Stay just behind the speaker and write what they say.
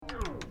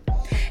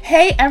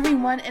Hey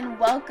everyone, and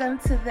welcome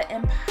to the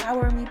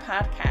Empower Me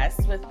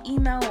podcast with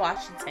Emel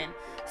Washington,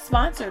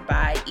 sponsored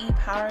by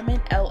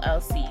ePowerment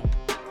LLC.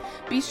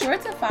 Be sure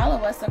to follow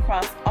us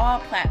across all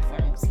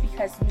platforms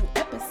because new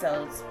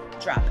episodes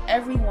drop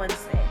every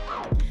Wednesday.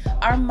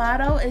 Our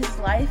motto is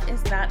life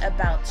is not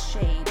about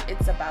shade,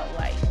 it's about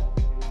light.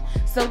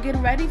 So get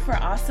ready for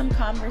awesome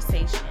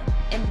conversation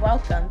and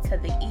welcome to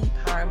the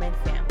ePowerment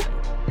family.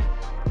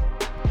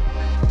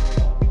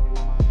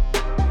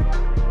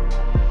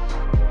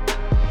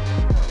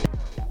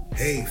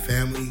 Hey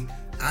family,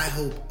 I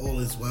hope all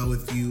is well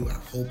with you. I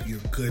hope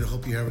you're good. I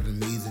hope you have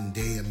an amazing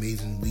day,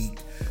 amazing week.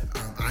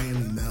 I am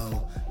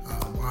Emel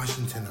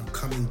Washington. I'm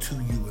coming to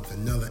you with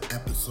another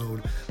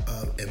episode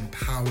of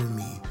Empower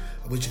Me,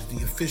 which is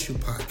the official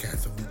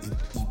podcast of the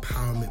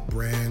ePowerment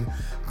brand.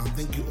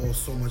 Thank you all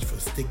so much for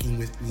sticking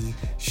with me,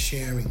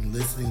 sharing,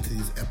 listening to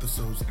these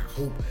episodes. I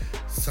hope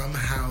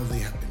somehow they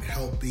have been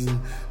helping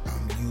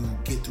you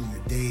get through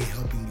your day,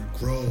 helping you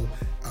grow,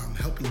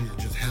 helping you to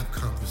just have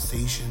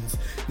conversations.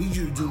 I need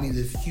you to do me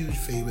this huge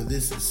favor.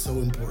 This is so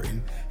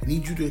important. I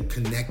need you to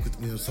connect with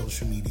me on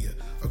social media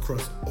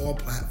across all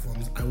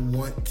platforms. I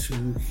want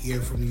to hear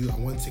from you. I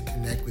want to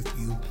connect with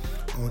you.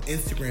 On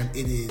Instagram,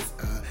 it is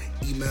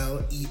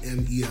Emel,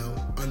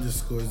 E-M-E-L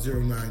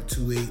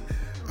 _0928.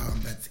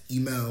 That's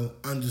Emel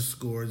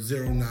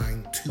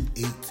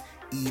 _0928.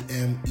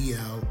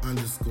 EMEL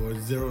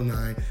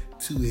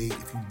 _0928.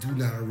 If you do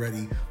not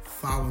already,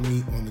 follow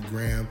me on the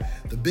gram.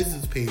 The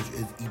business page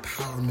is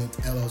ePowerment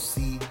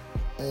LLC,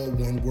 all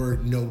one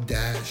word, no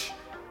dash.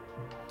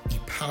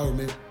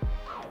 ePowerment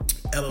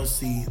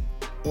LLC,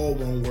 all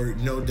one word,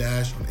 no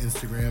dash on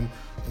Instagram.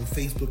 On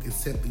Facebook, it's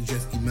simply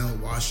just Emel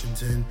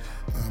Washington,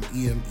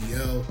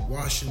 EMEL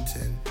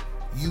Washington.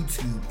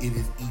 YouTube, it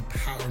is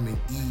ePowerment,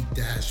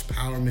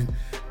 E-Powerment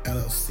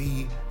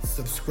LLC.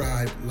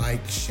 Subscribe,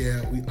 like,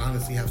 share. We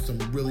honestly have some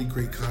really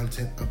great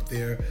content up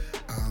there.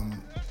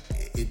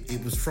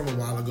 It was from a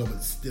while ago,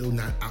 but still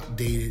not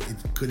outdated.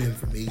 It's good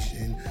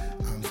information,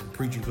 some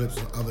preaching clips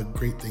and other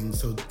great things.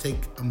 So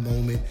take a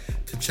moment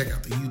to check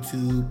out the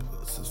YouTube,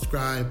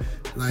 subscribe,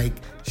 like,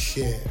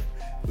 share.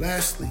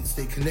 Lastly,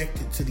 stay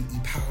connected to the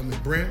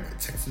ePowerment brand by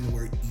texting the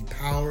word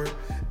ePower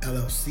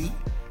LLC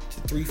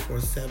to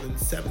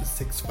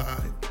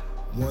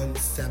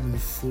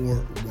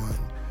 347-765-1741.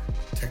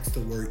 Text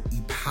the word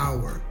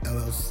ePower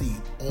LLC,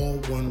 all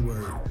one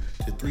word,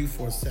 to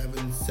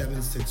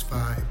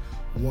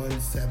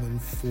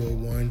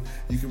 347-765-1741.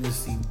 You can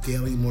receive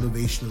daily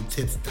motivational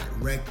tips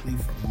directly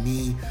from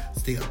me.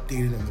 Stay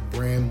updated on the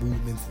brand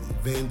movements and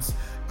events,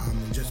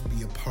 and just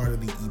be a part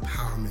of the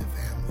ePowerment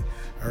family.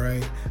 All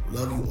right.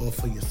 Love you all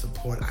for your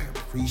support. I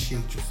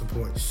appreciate your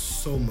support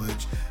so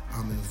much.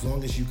 And as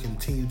long as you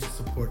continue to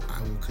support,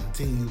 I will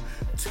continue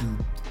to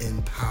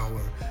empower.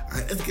 All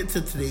right, let's get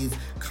to today's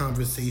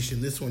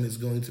conversation. This one is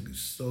going to be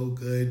so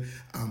good.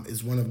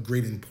 It's one of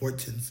great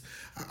importance.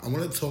 I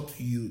want to talk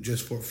to you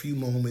just for a few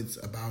moments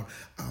about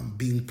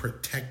being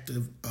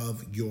protective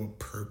of your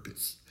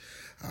purpose.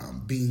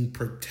 Being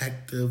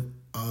protective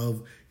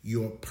of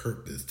your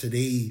purpose.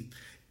 Today's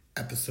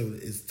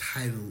episode is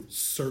titled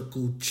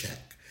Circle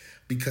Check.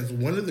 Because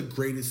one of the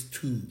greatest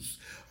tools,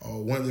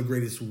 or one of the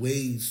greatest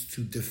ways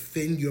to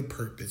defend your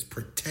purpose,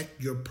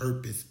 protect your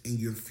purpose in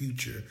your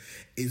future,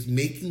 is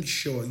making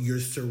sure you're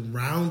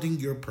surrounding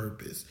your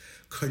purpose,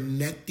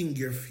 connecting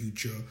your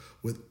future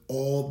with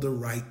all the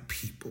right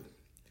people.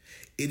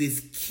 It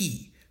is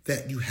key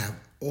that you have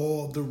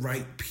all the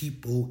right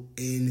people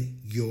in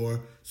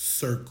your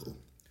circle.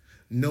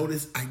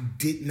 Notice I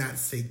did not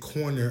say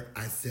corner,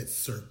 I said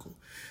circle.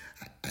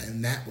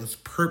 And that was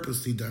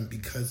purposely done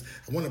because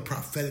I want to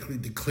prophetically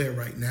declare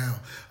right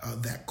now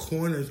that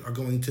corners are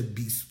going to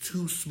be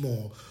too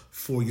small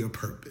for your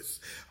purpose.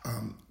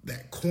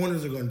 That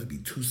corners are going to be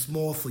too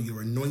small for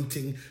your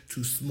anointing,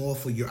 too small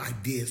for your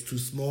ideas, too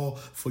small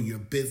for your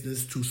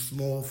business, too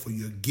small for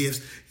your gifts.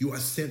 You are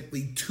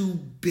simply too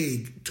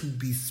big to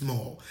be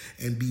small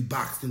and be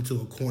boxed into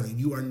a corner.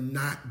 You are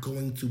not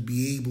going to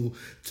be able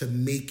to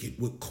make it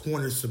with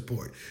corner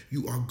support.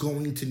 You are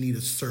going to need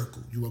a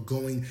circle. You are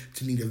going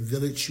to need a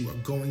village. You are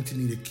going to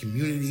need a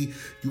community.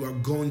 You are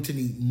going to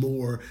need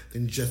more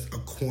than just a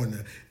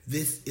corner.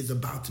 This is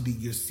about to be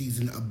your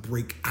season of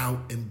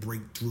breakout and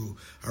breakthrough.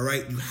 All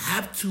right. You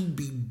have to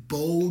be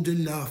bold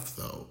enough,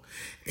 though,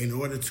 in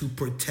order to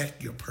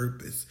protect your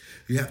purpose.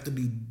 You have to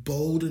be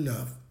bold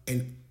enough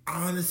and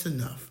honest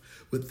enough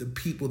with the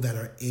people that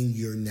are in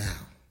your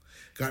now.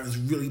 God has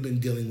really been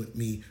dealing with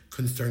me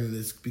concerning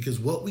this because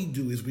what we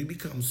do is we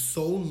become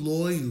so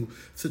loyal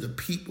to the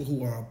people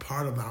who are a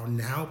part of our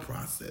now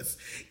process,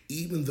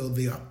 even though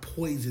they are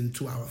poison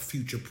to our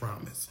future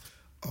promise.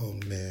 Oh,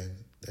 man.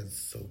 That's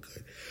so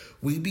good.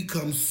 We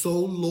become so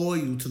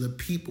loyal to the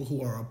people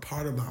who are a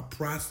part of our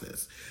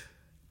process,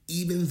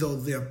 even though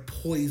they're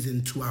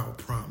poison to our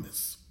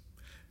promise.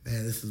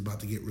 Man, this is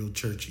about to get real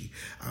churchy.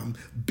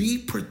 Be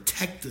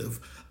protective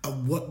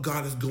of what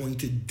God is going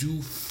to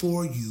do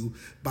for you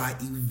by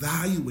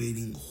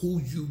evaluating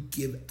who you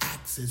give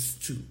access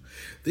to.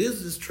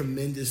 There's this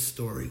tremendous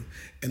story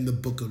in the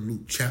book of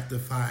Luke, chapter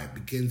 5,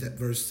 begins at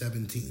verse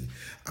 17.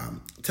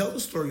 Tell the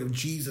story of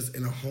Jesus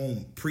in a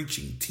home,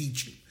 preaching,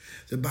 teaching.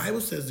 The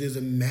Bible says there's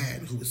a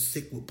man who is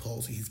sick with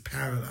palsy. He's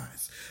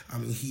paralyzed.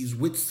 He's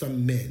with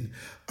some men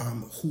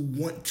who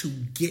want to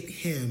get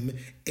him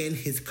in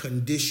his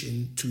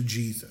condition to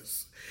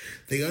Jesus.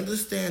 They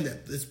understand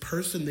that this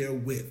person they're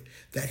with,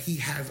 that he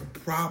has a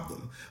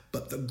problem,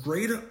 but the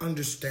greater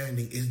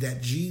understanding is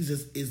that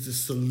Jesus is the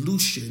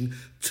solution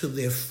to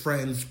their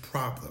friend's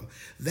problem.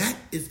 That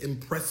is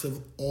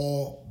impressive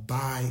all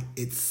by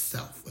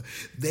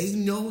itself. They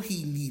know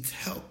he needs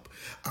help.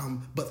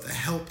 But the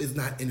help is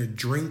not in a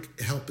drink.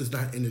 Help is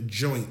not in a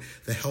joint.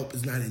 The help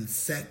is not in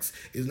sex.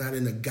 It's not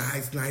in a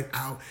guy's night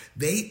out.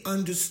 They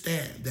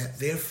understand that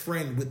their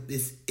friend with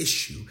this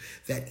issue,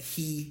 that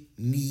he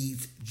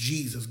needs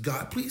Jesus.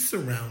 God, please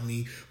surround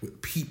me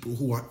with people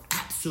who are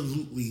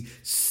absolutely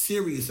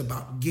serious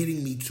about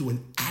getting me to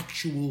an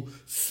actual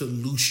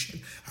solution.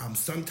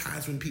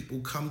 Sometimes when people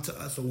come to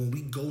us or when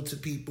we go to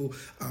people,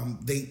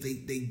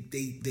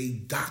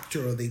 they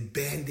doctor or they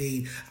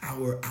band-aid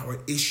our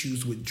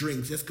issues with drinks.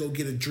 Let's go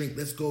get a drink.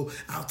 Let's go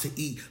out to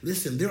eat.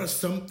 Listen, there are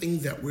some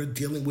things that we're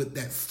dealing with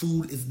that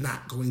food is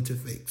not going to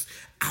fix.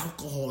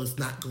 Alcohol is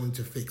not going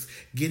to fix.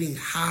 Getting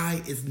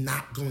high is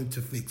not going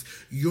to fix.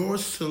 Your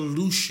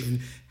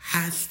solution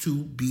has to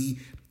be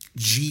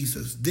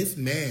Jesus. This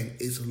man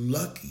is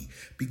lucky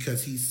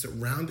because he's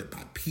surrounded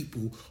by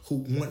people who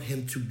want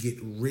him to get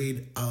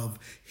rid of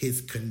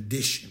his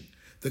condition.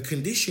 The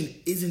condition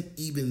isn't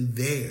even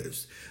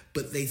theirs,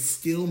 but they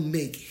still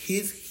make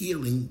his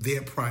healing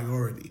their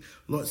priority.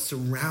 Lord,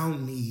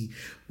 surround me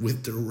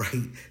with the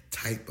right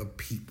type of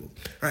people.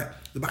 All right,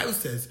 the Bible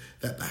says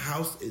that the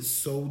house is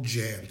so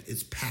jammed,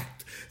 it's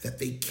packed, that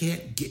they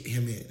can't get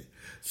him in.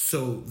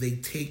 So they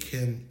take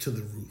him to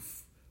the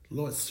roof.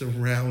 Lord,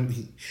 surround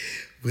me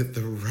with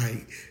the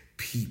right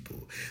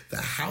people. The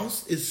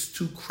house is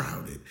too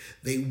crowded.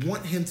 They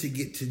want him to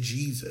get to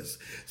Jesus.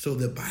 So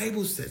the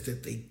Bible says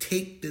that they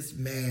take this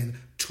man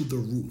to the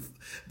roof.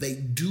 They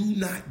do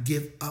not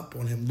give up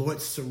on him.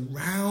 Lord,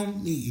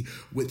 surround me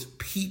with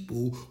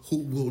people who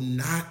will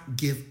not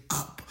give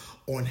up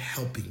on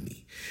helping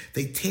me.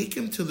 They take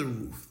him to the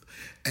roof.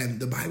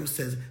 And the Bible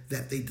says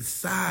that they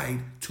decide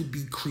to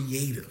be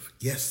creative.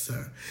 Yes,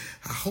 sir.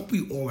 I hope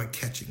you all are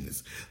catching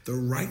this. The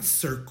right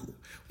circle,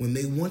 when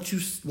they want to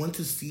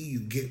see you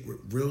get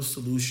real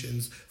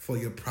solutions for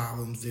your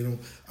problems, they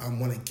don't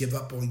want to give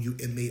up on you,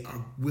 and they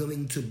are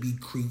willing to be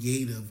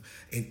creative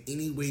in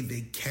any way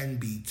they can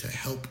be to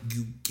help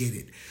you get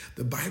it.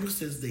 The Bible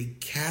says they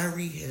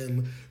carry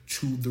him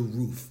to the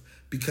roof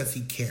because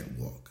he can't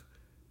walk.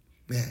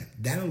 Man,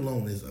 that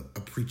alone is a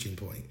preaching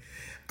point.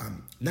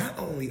 Not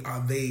only are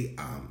they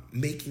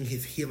making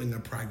his healing a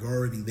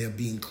priority, they're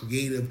being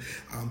creative.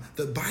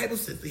 The Bible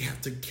says they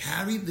have to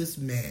carry this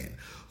man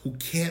who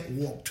can't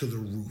walk to the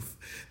roof.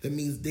 That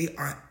means they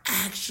are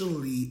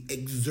actually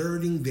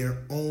exerting their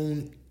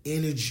own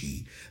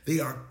energy. They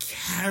are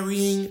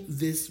carrying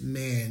this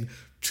man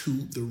to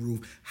the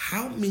roof.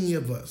 How many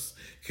of us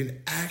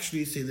can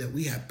actually say that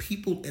we have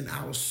people in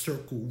our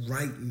circle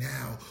right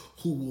now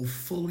who will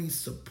fully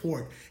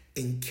support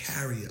and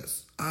carry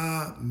us?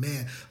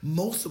 Man,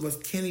 most of us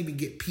can't even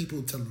get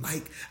people to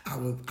like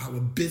our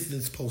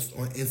business post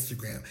on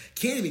Instagram.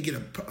 Can't even get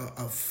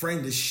a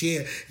friend to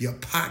share your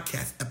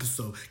podcast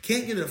episode.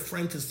 Can't get a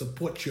friend to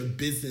support your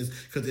business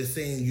because they're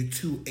saying you're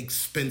too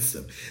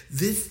expensive.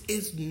 This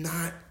is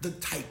not the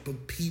type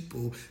of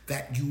people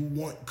that you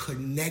want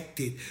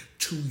connected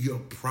to your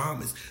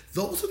promise.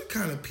 Those are the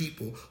kind of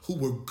people who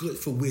were good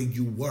for where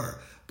you were,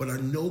 but are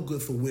no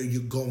good for where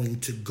you're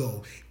going to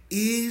go.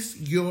 Is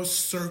your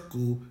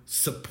circle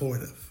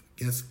supportive?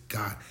 Yes,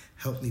 God,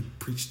 help me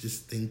preach this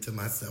thing to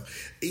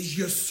myself. Is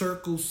your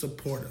circle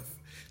supportive?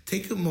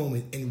 Take a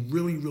moment and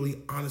really,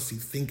 really honestly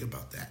think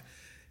about that.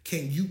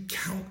 Can you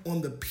count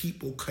on the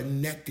people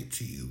connected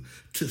to you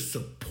to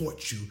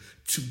support you,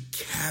 to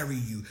carry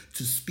you,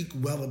 to speak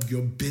well of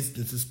your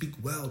business, to speak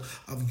well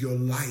of your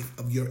life,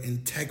 of your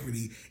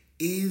integrity?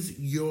 Is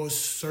your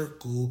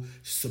circle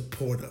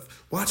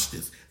supportive? Watch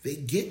this. They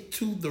get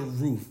to the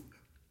roof.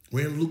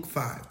 We're in Luke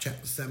 5,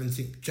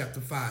 chapter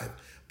 5,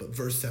 but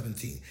verse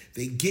 17.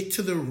 They get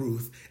to the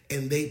roof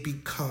and they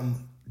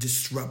become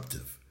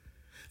disruptive.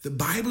 The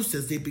Bible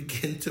says they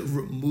begin to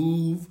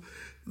remove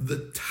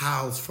the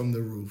tiles from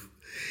the roof.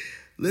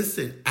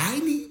 Listen, I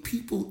need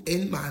people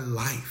in my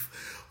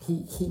life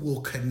who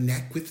will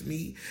connect with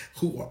me,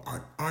 who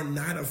are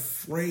not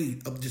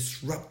afraid of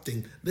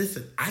disrupting.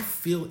 Listen, I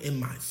feel in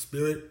my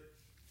spirit,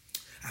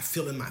 I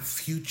feel in my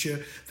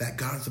future that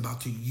God is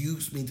about to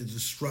use me to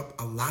disrupt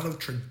a lot of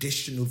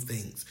traditional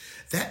things.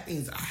 That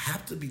means I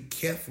have to be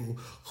careful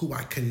who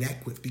I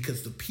connect with,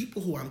 because the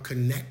people who I'm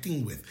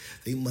connecting with,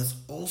 they must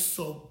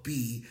also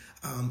be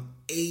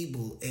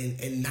able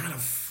and not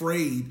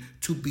afraid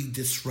to be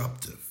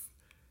disruptive.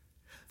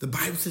 The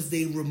Bible says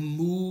they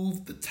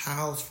removed the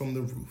tiles from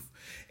the roof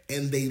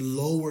and they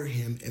lower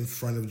him in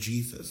front of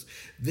Jesus.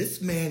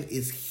 This man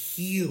is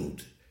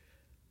healed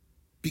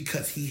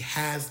because he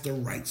has the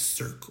right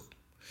circle.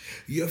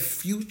 Your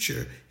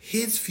future,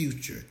 his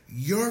future,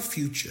 your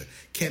future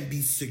can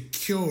be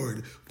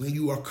secured when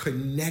you are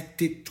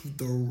connected to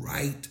the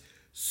right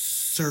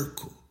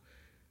circle.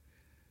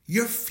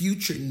 Your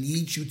future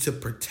needs you to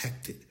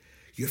protect it.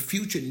 Your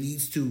future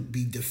needs to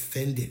be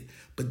defended.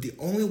 But the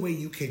only way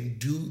you can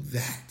do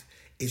that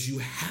is you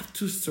have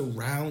to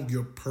surround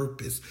your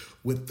purpose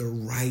with the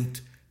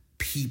right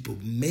people.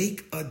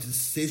 Make a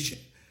decision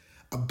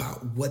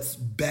about what's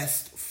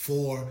best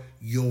for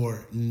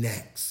your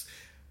next.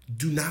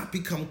 Do not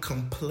become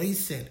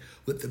complacent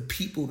with the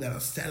people that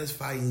are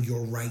satisfying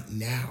your right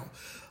now,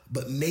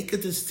 but make a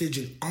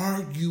decision.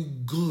 Are you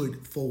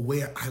good for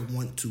where I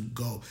want to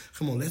go?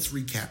 Come on, let's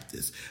recap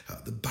this.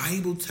 The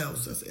Bible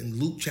tells us in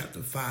Luke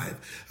chapter 5,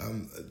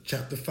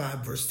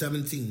 verse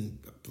 17,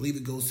 I believe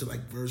it goes to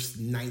like verse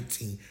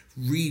 19.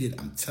 Read it.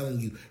 I'm telling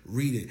you,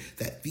 read it.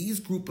 That these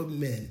group of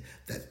men,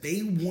 that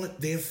they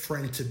want their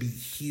friend to be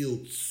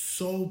healed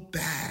so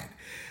bad.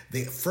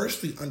 They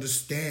firstly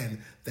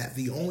understand that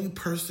the only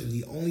place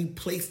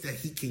that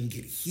he can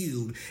get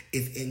healed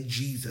is in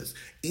Jesus.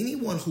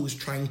 Anyone who is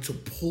trying to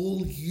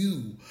pull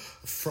you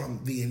from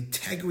the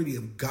integrity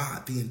of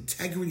God, the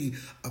integrity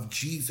of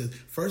Jesus,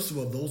 first of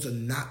all, those are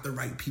not the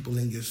right people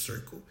in your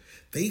circle.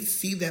 They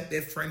see that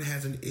their friend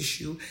has an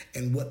issue,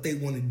 and what they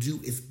want to do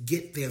is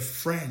get their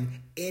friend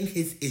in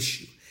his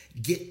issue,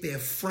 get their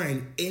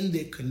friend in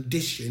their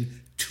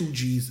condition to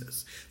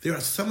Jesus. There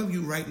are some of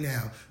you right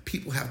now,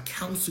 people have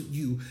counseled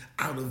you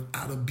out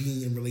of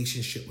being in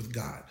relationship with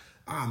God.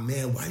 Ah,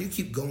 man, why do you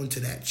keep going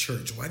to that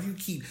church? Why do you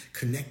keep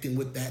connecting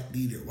with that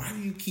leader? Why do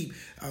you keep...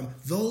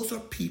 those are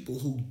people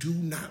who do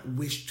not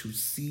wish to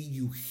see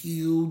you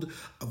healed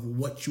of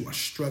what you are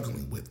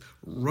struggling with.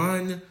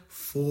 Run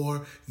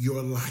for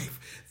your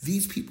life.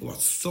 These people are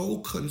so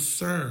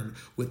concerned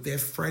with their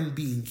friend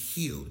being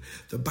healed.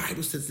 The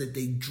Bible says that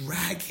they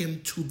drag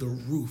him to the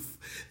roof.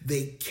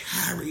 They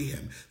carry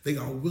him. They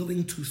are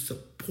willing to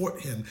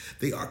support him.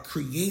 They are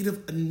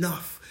creative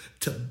enough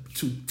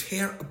to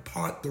tear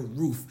apart the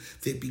roof.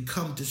 They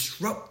become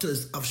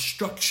disruptors of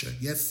structure,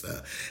 yes,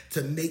 sir,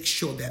 to make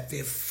sure that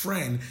their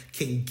friend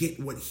can get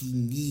what he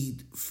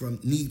needs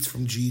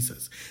from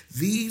Jesus.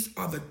 These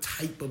are the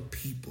type of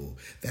people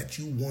that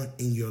you want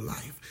in your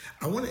life.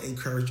 I want to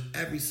encourage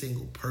every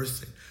single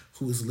person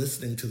who is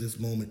listening to this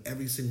moment,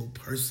 every single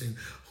person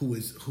who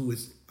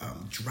is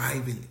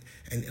driving,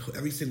 and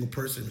every single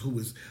person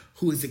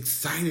who is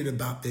excited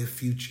about their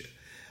future.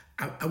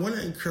 I want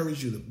to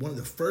encourage you that one of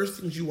the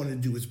first things you want to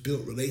do is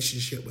build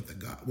relationship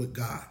with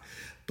God.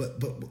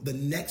 But the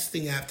next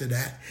thing after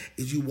that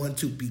is you want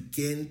to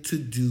begin to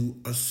do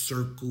a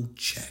circle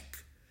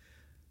check.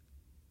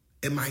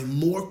 Am I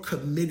more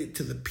committed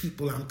to the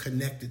people I'm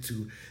connected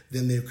to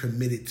than they're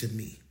committed to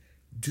me?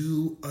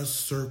 Do a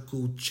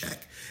circle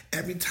check.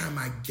 Every time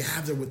I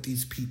gather with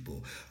these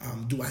people,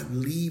 do I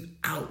leave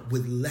out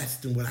with less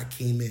than what I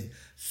came in?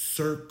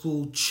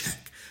 Circle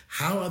check.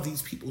 How are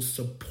these people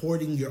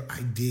supporting your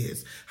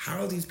ideas?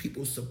 How are these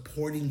people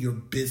supporting your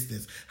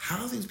business?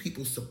 How are these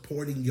people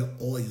supporting your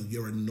oil,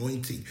 your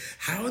anointing?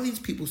 How are these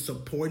people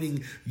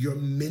supporting your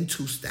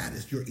mental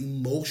status, your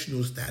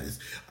emotional status?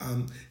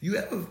 You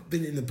ever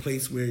been in a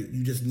place where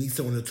you just need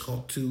someone to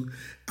talk to,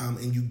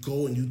 and you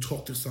go and you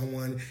talk to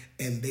someone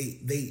and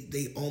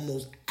they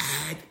almost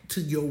add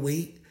to your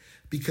weight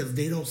because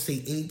they don't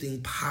say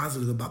anything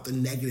positive about the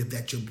negative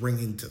that you're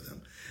bringing to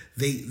them?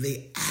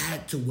 They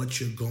add to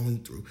what you're going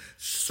through.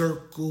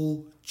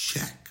 Circle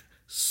check.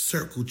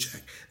 Circle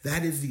check.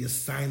 That is the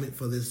assignment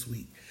for this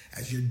week.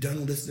 As you're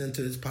done listening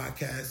to this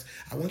podcast,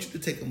 I want you to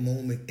take a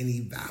moment and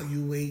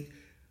evaluate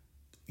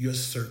your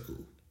circle.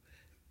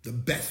 The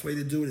best way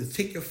to do it is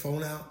take your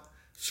phone out,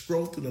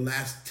 scroll through the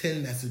last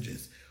 10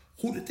 messages.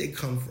 Who did they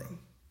come from?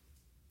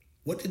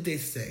 What did they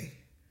say?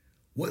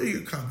 What are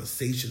your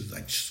conversations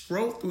like?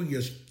 Scroll through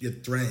your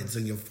threads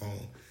on your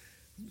phone.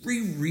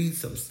 Reread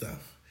some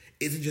stuff.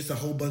 Is it just a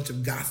whole bunch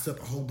of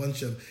gossip, a whole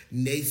bunch of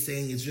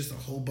naysaying? It's just a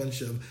whole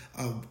bunch of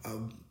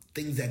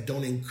things that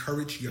don't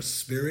encourage your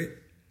spirit?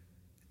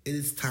 It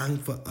is time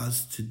for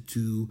us to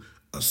do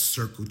a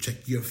circle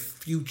check. Your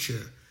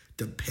future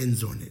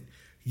depends on it.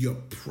 Your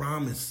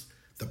promise,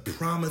 the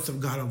promise of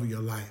God over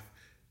your life,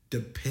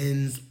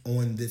 depends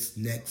on this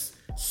next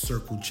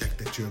circle check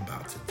that you're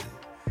about to do.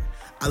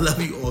 I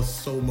love you all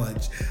so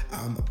much.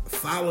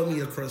 Follow me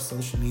across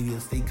social media.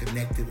 Stay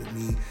connected with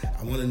me.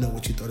 I want to know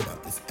what you thought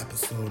about this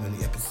episode and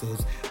the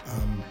episodes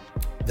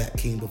that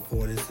came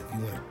before this. If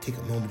you want to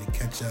take a moment to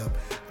catch up,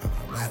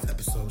 our last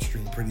episode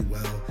streamed pretty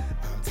well.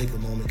 Take a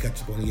moment,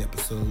 catch up on the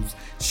episodes.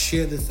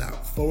 Share this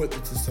out. Forward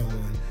it to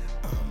someone.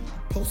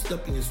 Post it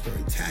up in your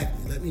story. Tag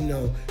me. Let me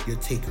know your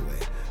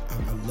takeaway.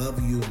 I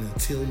love you. And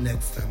until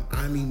next time,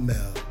 I'm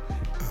Emel.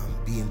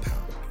 Be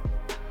empowered.